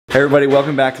Hey everybody,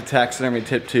 welcome back to Taxidermy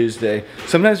Tip Tuesday.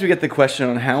 Sometimes we get the question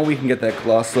on how we can get that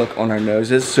gloss look on our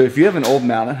noses. So if you have an old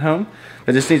mount at home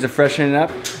that just needs a freshening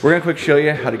up, we're gonna quick show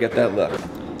you how to get that look.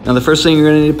 Now the first thing you're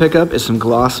gonna need to pick up is some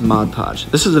gloss Mod Podge.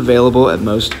 This is available at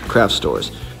most craft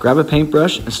stores. Grab a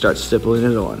paintbrush and start stippling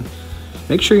it on.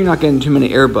 Make sure you're not getting too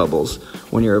many air bubbles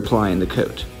when you're applying the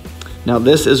coat. Now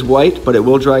this is white, but it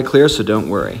will dry clear, so don't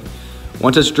worry.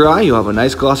 Once it's dry, you'll have a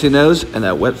nice glossy nose and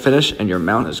that wet finish, and your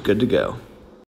mount is good to go.